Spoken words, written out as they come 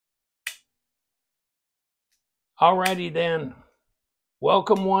Alrighty then.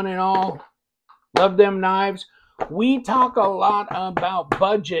 Welcome one and all. Love them knives. We talk a lot about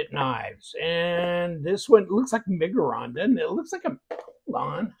budget knives, and this one looks like Miguron, doesn't it? It looks like a, hold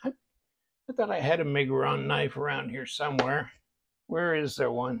on. I thought I had a Miguron knife around here somewhere. Where is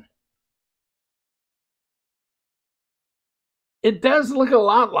there one? It does look a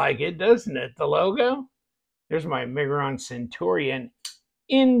lot like it, doesn't it? The logo. There's my Miguron Centurion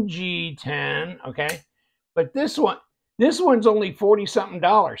NG10, okay? But this one's only $40-something.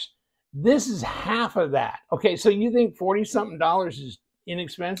 This is half of that. Okay, so you think $40-something is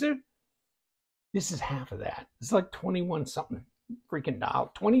inexpensive? This is half of that. It's like 21-something freaking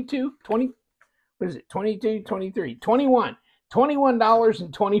dollars. 22, 20, what is it? 22, 23, 21.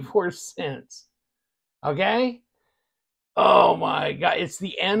 $21.24. Okay? Oh my God. It's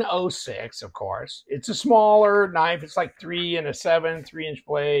the N06, of course. It's a smaller knife. It's like 3 and a 7, 3-inch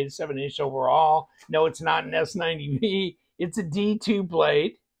blade, 7-inch overall. No, it's not an S90V. It's a D2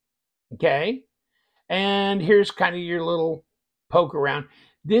 blade. Okay. And here's kind of your little poke around.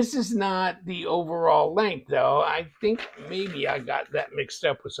 This is not the overall length, though. I think maybe I got that mixed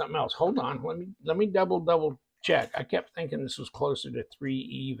up with something else. Hold on. Let me double check. I kept thinking this was closer to 3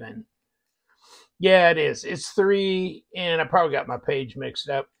 even. Yeah, it is. It's 3, and I probably got my page mixed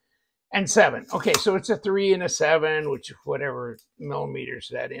up. And 7. Okay, so it's a 3 and a 7, which whatever millimeters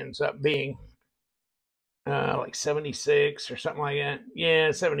that ends up being. Like 76 or something like that. Yeah,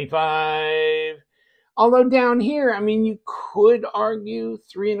 75. Although down here, I mean, you could argue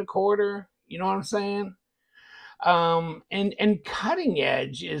 3 1/4. You know what I'm saying? And cutting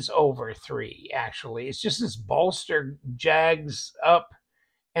edge is over 3, actually. It's just this bolster jags up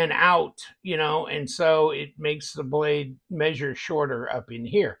and out, you know, and so it makes the blade measure shorter up in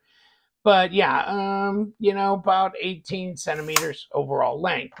here. But yeah, you know, about 18 centimeters overall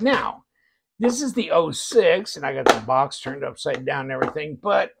length. Now, this is the 06, and I got the box turned upside down and everything,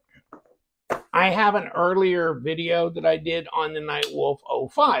 but I have an earlier video that I did on the Nightwolf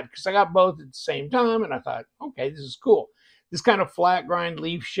 05 because I got both at the same time, and I thought, okay, this is cool. This kind of flat grind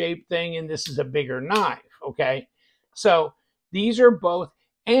leaf shape thing, and this is a bigger knife, okay? So these are both,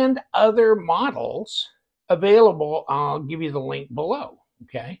 and other models available. I'll give you the link below,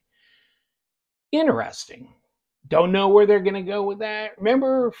 okay? Interesting. Don't know where they're going to go with that.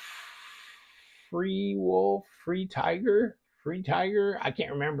 Remember Free Wolf, Free Tiger, I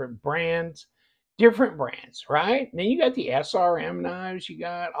can't remember brands, different brands, right? And then you got the SRM knives, you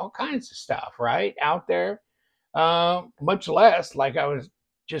got all kinds of stuff, right, out there. Much less, like I was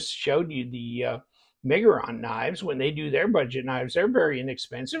just showed you the Miguron knives. When they do their budget knives, they're very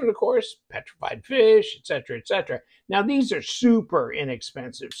inexpensive, and of course, petrified fish, etc., etc. Now these are super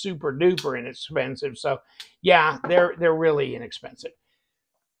inexpensive, super duper inexpensive. So yeah, they're really inexpensive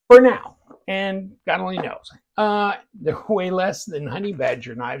for now, and God only knows. They're way less than honey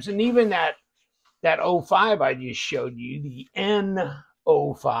badger knives, and even that 05 I just showed you, the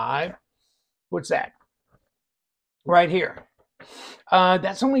N05. What's that? Right here.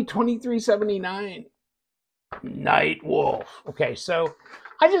 That's only $23.79. Nightwolf. Okay, so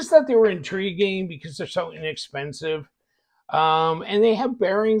I just thought they were intriguing because they're so inexpensive. And they have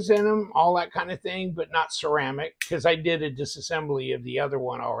bearings in them, all that kind of thing, but not ceramic, because I did a disassembly of the other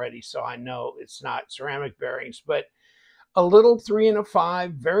one already, so I know it's not ceramic bearings. But a little 3 and a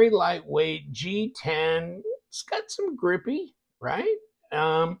 5, very lightweight, G10. It's got some grippy, right?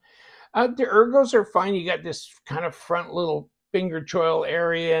 The ergos are fine. You got this kind of front little finger choil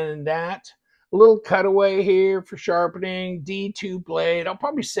area and that. A little cutaway here for sharpening, D2 blade. I'll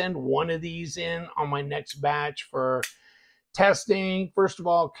probably send one of these in on my next batch for testing. First of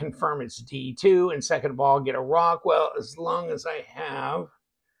all, confirm it's D2, and second of all, get a Rockwell as long as I have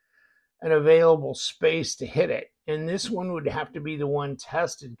an available space to hit it. And this one would have to be the one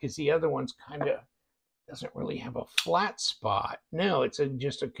tested because the other one's kind of doesn't really have a flat spot. No, it's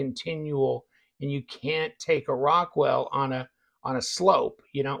just a continual, and you can't take a Rockwell on a slope,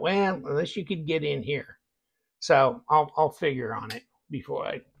 you know, well, unless you could get in here. So I'll figure on it before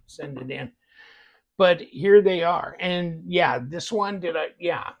I send it in. But here they are. And yeah, this one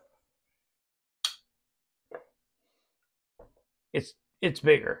it's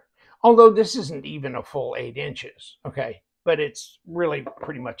bigger. Although this isn't even a full 8 inches, okay? But it's really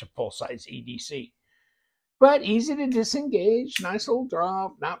pretty much a full-size EDC. But easy to disengage, nice little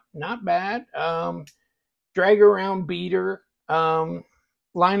drop, not bad. Drag around beater,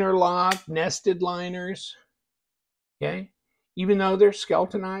 liner lock, nested liners, okay? Even though they're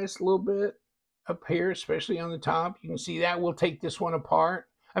skeletonized a little bit up here, especially on the top, you can see that. We'll take this one apart.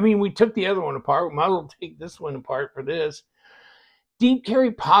 I mean, we took the other one apart. We might as well take this one apart for this. Deep carry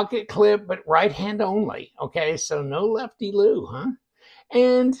pocket clip, but right hand only. Okay, so no lefty-loo, huh?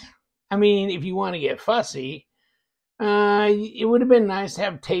 And I mean, if you want to get fussy, it would have been nice to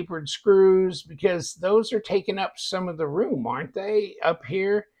have tapered screws because those are taking up some of the room, aren't they? Up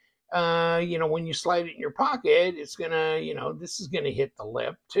here, you know, when you slide it in your pocket, it's gonna, you know, this is gonna hit the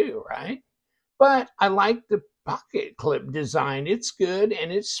lip too, right? But I like the pocket clip design. It's good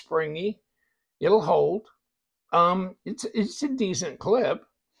and it's springy. It'll hold. It's a decent clip.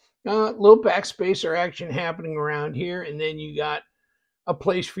 Little backspacer action happening around here, and then you got a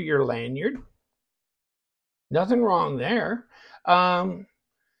place for your lanyard. Nothing wrong there.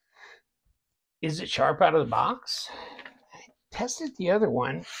 Is it sharp out of the box? I tested the other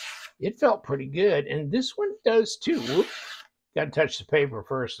one. It felt pretty good, and this one does too. Whoop. Got to touch the paper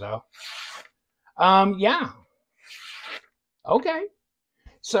first, though. Yeah. Okay.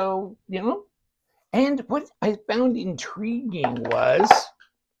 So, you know, and what I found intriguing was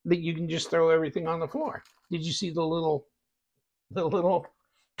that you can just throw everything on the floor. Did you see the little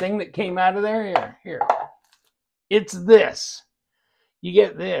thing that came out of there? Here. It's this. You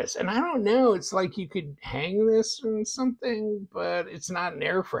get this. And I don't know, it's like you could hang this on something, but it's not an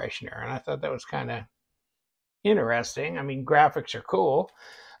air freshener. And I thought that was kind of interesting. I mean, graphics are cool.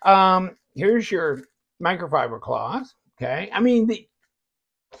 Here's your microfiber cloth. Okay. I mean,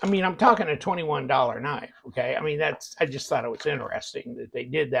 I'm talking a $21 knife. Okay. I mean, I just thought it was interesting that they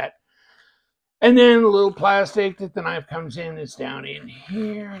did that. And then the little plastic that the knife comes in is down in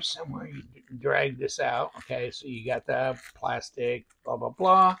here somewhere. You drag this out. Okay, so you got the plastic, blah, blah,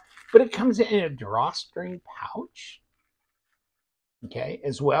 blah. But it comes in a drawstring pouch. Okay,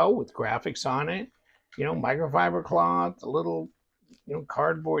 as well with graphics on it. You know, microfiber cloth, a little, you know,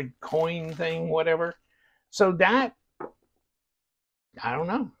 cardboard coin thing, whatever. So that, I don't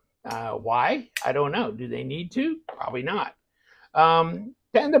know. Why? I don't know. Do they need to? Probably not.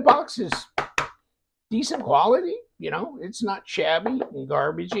 Then the box is decent quality, you know, it's not shabby and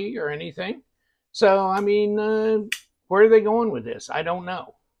garbagey or anything. So, I mean, where are they going with this? I don't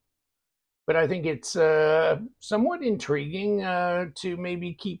know. But I think it's somewhat intriguing to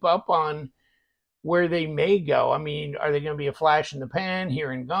maybe keep up on where they may go. I mean, are they going to be a flash in the pan,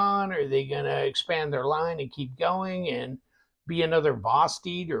 here and gone? Are they going to expand their line and keep going and be another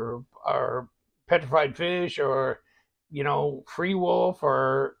Vosteed or Petrified Fish or, you know, Free Wolf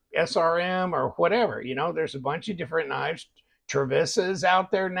or SRM or whatever? You know, there's a bunch of different knives. Trevisa's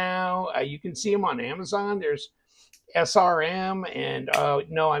out there now. You can see them on Amazon. There's SRM and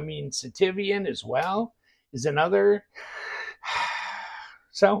no, I mean Sativian as well is another.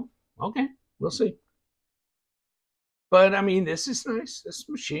 So, okay, we'll see. But I mean, this is nice, this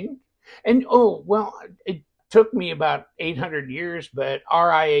machine. And oh, well, it took me about 800 years, but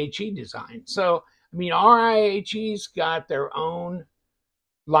RIHE design. So, I mean, RIHE's got their own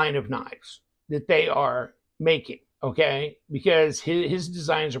line of knives that they are making, okay? Because his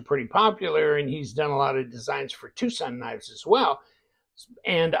designs are pretty popular, and he's done a lot of designs for Tucson knives as well,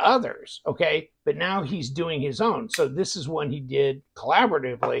 and others, okay? But now he's doing his own. So this is one he did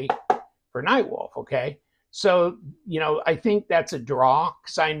collaboratively for Nightwolf, okay? So, you know, I think that's a draw,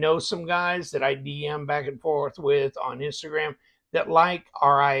 because I know some guys that I DM back and forth with on Instagram that like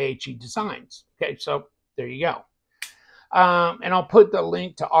RIHE designs, okay? So there you go. And I'll put the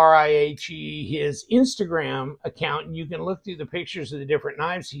link to RIHE, his Instagram account, and you can look through the pictures of the different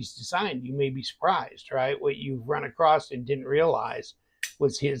knives he's designed. You may be surprised, right? What you've run across and didn't realize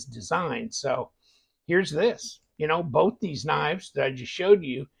was his design. So here's this. You know, both these knives that I just showed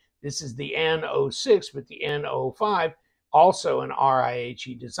you, this is the N06, but the N05, also an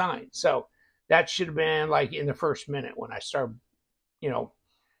RIHE design. So that should have been like in the first minute when I started, you know,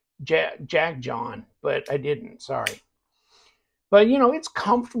 Jack John, but I didn't, sorry. But, you know, it's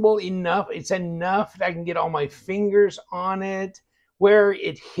comfortable enough. It's enough that I can get all my fingers on it. Where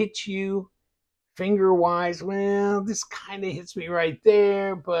it hits you finger-wise, well, this kind of hits me right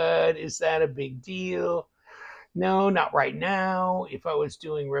there, but is that a big deal? No, not right now. If I was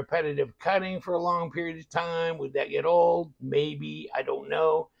doing repetitive cutting for a long period of time, would that get old? Maybe. I don't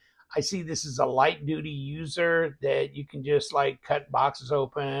know. I see this as a light-duty user that you can just, like, cut boxes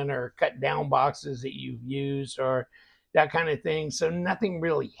open or cut down boxes that you've used or that kind of thing. So nothing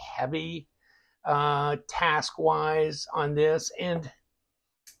really heavy task-wise on this. And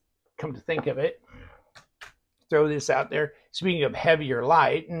come to think of it, throw this out there. Speaking of heavy or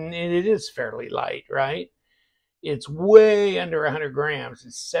light, and it is fairly light, right? It's way under 100 grams.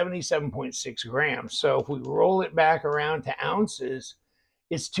 It's 77.6 grams. So if we roll it back around to ounces,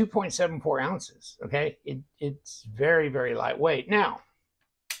 it's 2.74 ounces, okay? It's very, very lightweight. Now,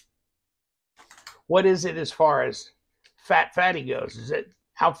 what is it as far as fatty goes.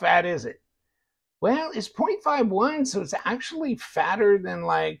 How fat is it? Well, it's 0.51, so it's actually fatter than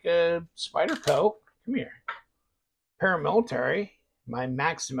like Spyderco. Come here. Paramilitary, my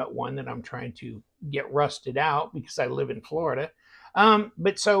Maximate one that I'm trying to get rusted out because I live in Florida.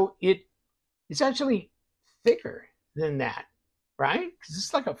 But so it's actually thicker than that, right? Because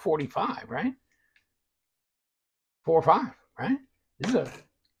it's like a 45, right? 4.5, right? This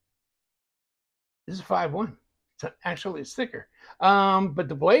is a 5.1. So actually, it's thicker. But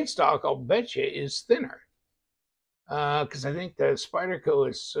the blade stock, I'll bet you, is thinner. Because I think the Spyderco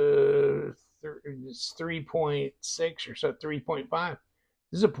is it's 3.6 or so, 3.5.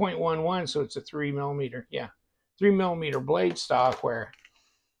 This is a 0.11, so it's a 3 millimeter. Yeah, 3 millimeter blade stock, where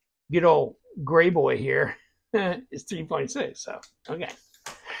good old gray boy here is 3.6. So, okay.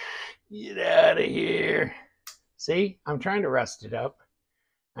 Get out of here. See, I'm trying to rust it up.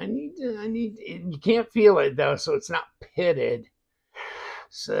 You can't feel it though, so it's not pitted.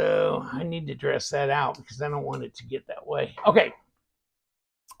 So I need to dress that out because I don't want it to get that way. Okay.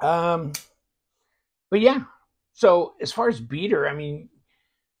 But yeah. So as far as beater, I mean,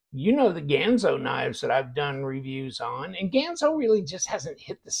 you know the Ganzo knives that I've done reviews on, and Ganzo really just hasn't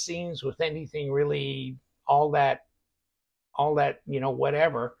hit the scenes with anything really all that,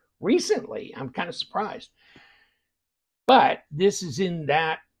 whatever. Recently, I'm kind of surprised. But this is in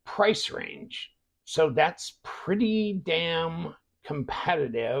that price range. So that's pretty damn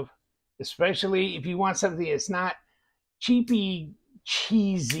competitive, especially if you want something that's not cheapy,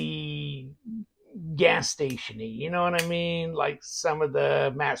 cheesy, gas station-y. You know what I mean? Like some of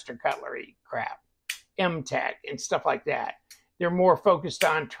the Master Cutlery crap, M-Tech and stuff like that. They're more focused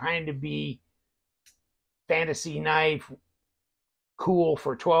on trying to be fantasy knife cool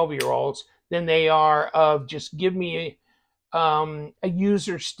for 12-year-olds than they are of just give me a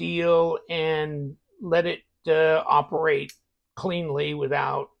user steel and let it operate cleanly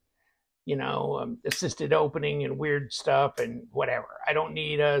without, assisted opening and weird stuff and whatever. I don't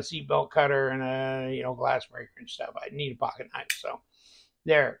need a seatbelt cutter and a, glass breaker and stuff. I need a pocket knife. So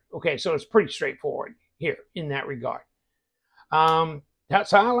there. Okay, so it's pretty straightforward here in that regard.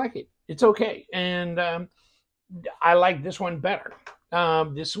 That's how I like it. It's okay. And I like this one better.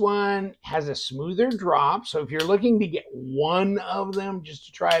 This one has a smoother drop. So if you're looking to get one of them just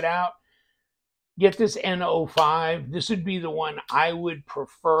to try it out, get this N05. This would be the one I would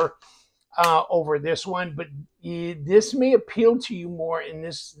prefer over this one. But this may appeal to you more, and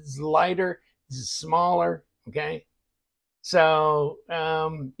this is lighter. This is smaller. Okay. So,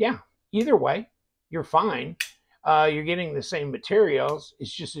 yeah, either way, you're fine. You're getting the same materials.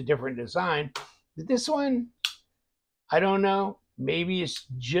 It's just a different design. But this one, I don't know. Maybe it's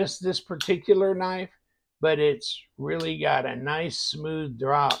just this particular knife, but it's really got a nice smooth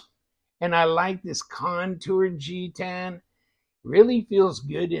drop. And I like this contoured G10. Really feels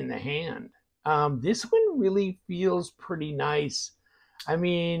good in the hand. This one really feels pretty nice. I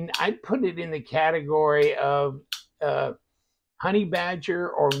mean, I'd put it in the category of Honey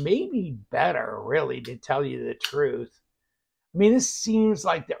Badger, or maybe better, really, to tell you the truth. I mean, this seems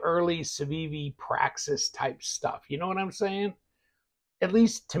like the early Civivi Praxis type stuff. You know what I'm saying? At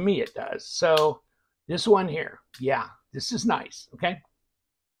least to me it does. So this one here, yeah, this is nice, okay?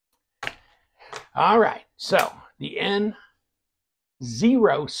 All right, so the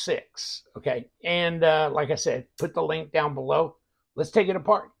N06, okay? And like I said, put the link down below. Let's take it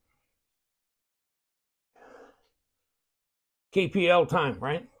apart. KPL time,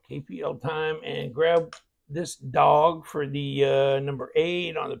 right? KPL time, and grab this dog for the number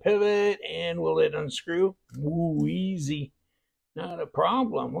 8 on the pivot, and will it unscrew? Ooh, easy. Not a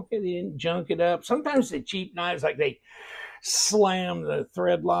problem. Okay, they didn't junk it up. Sometimes the cheap knives, like they slam the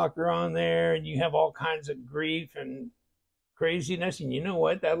thread locker on there and you have all kinds of grief and craziness. And you know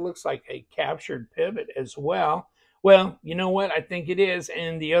what? That looks like a captured pivot as well. Well, you know what? I think it is.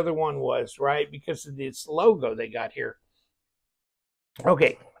 And the other one was, right? Because of this logo they got here.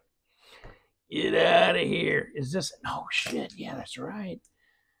 Okay. Get out of here. Is this? Oh, shit. Yeah, that's right.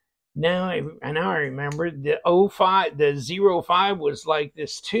 Now I remember the 05, the 05 was like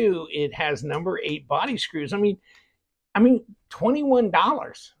this too. It has number 8 body screws. I mean,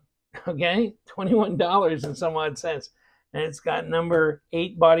 $21. Okay, $21 in some odd sense, and it's got number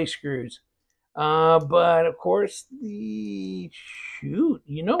 8 body screws. But of course, you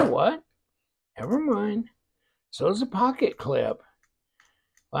know what? Never mind. So is a pocket clip.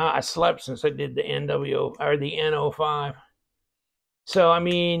 Wow, I slept since I did the N05. So I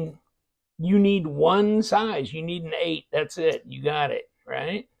mean, you need one size. You need an 8. That's it. You got it,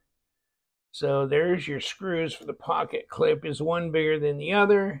 right? So there's your screws for the pocket clip. Is one bigger than the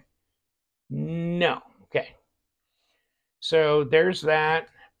other? No. Okay. So there's that.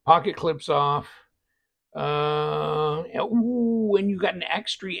 Pocket clips off. Ooh, and you got an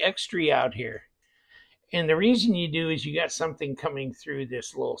extra out here. And the reason you do is you got something coming through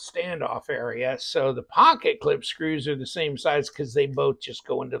this little standoff area. So the pocket clip screws are the same size because they both just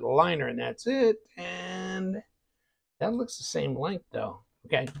go into the liner, and that's it. And that looks the same length though.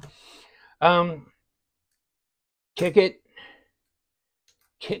 Okay. Kick it.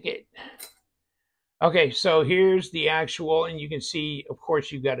 Okay, so here's the actual, and you can see, of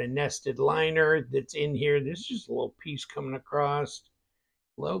course, you've got a nested liner that's in here. This is just a little piece coming across,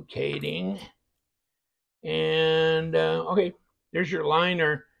 locating. And, okay, there's your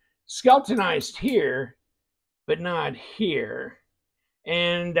liner. Skeletonized here, but not here.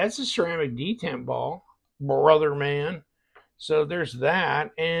 And that's a ceramic detent ball, brother man. So there's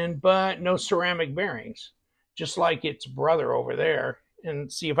that, but no ceramic bearings, just like its brother over there.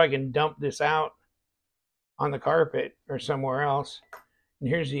 And see if I can dump this out on the carpet or somewhere else. And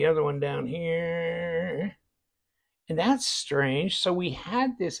here's the other one down here. And that's strange. So we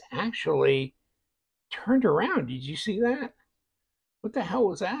had this actually turned around. Did you see that? What the hell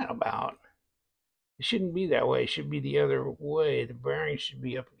was that about? It shouldn't be that way. It should be the other way. The bearing should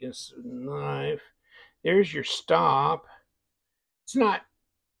be up against the knife. There's your stop. It's not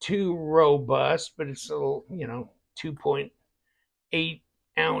too robust, but it's a little, 2.8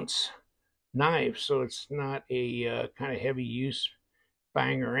 ounce knife, so it's not a kind of heavy use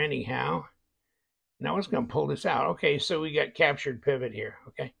banger anyhow. And I was going to pull this out. Okay, so we got captured pivot here.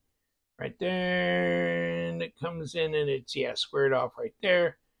 Okay, right there, and it comes in and it's squared off right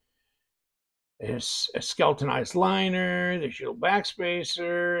there. There's a skeletonized liner. There's your little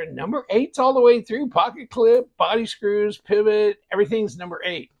backspacer. Number 8's all the way through. Pocket clip, body screws, pivot. Everything's number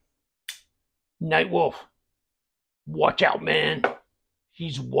 8. Nightwolf, watch out, man.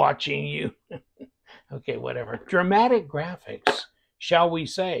 He's watching you. Okay, whatever. Dramatic graphics, shall we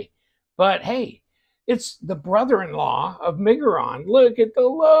say. But hey, it's the brother-in-law of Migaron. Look at the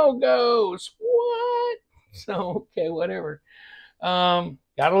logos. What? So, okay, whatever. God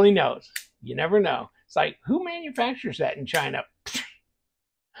only knows. You never know. It's like, who manufactures that in China?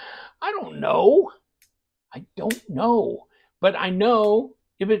 I don't know. But I know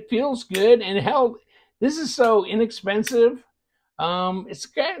if it feels good, and hell, this is so inexpensive. It's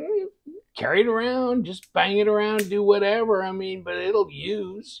carry it around, just bang it around, do whatever. I mean, but it'll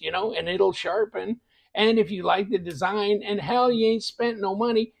use, and it'll sharpen. And if you like the design, and hell, you ain't spent no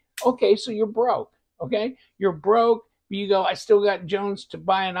money, okay, so you're broke, okay? You're broke. You go, I still got Jones to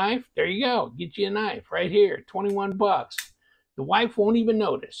buy a knife. There you go. Get you a knife right here, 21 bucks. The wife won't even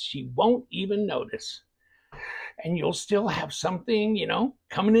notice. She won't even notice. And you'll still have something,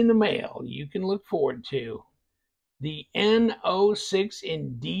 coming in the mail you can look forward to. The N06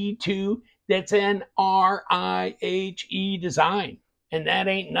 in D2, that's an RIHE design. And that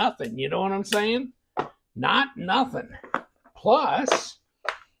ain't nothing. You know what I'm saying? Not nothing. Plus,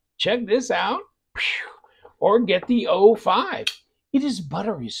 check this out. Or get the 05. It is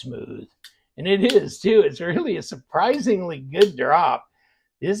buttery smooth. And it is too. It's really a surprisingly good drop.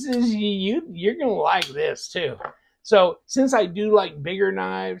 This is, you're going to like this too. So since I do like bigger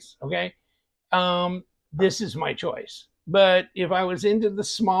knives, okay, this is my choice. But if I was into the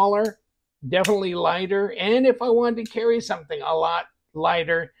smaller, definitely lighter. And if I wanted to carry something a lot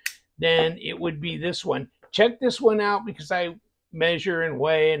lighter, then it would be this one. Check this one out because I measure and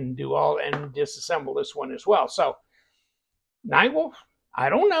weigh and do all and disassemble this one as well. So Nightwolf, I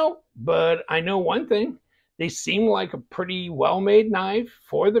don't know, but I know one thing. They seem like a pretty well-made knife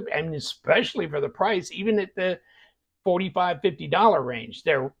for the, and especially for the price, even at the $45, $50 range.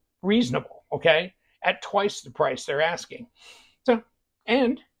 They're reasonable, okay? At twice the price they're asking. So,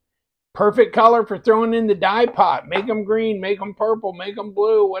 and perfect color for throwing in the dye pot. Make them green, make them purple, make them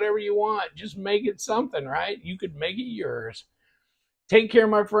blue, whatever you want. Just make it something, right? You could make it yours. Take care,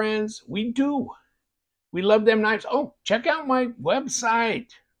 my friends. We do. We love them knives. Oh, check out my website.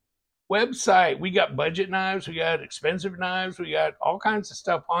 We got budget knives. We got expensive knives. We got all kinds of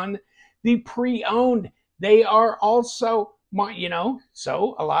stuff on the pre-owned. They are also,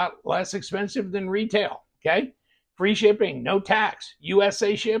 so a lot less expensive than retail, okay? Free shipping, no tax,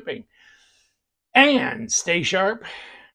 USA shipping. And stay sharp,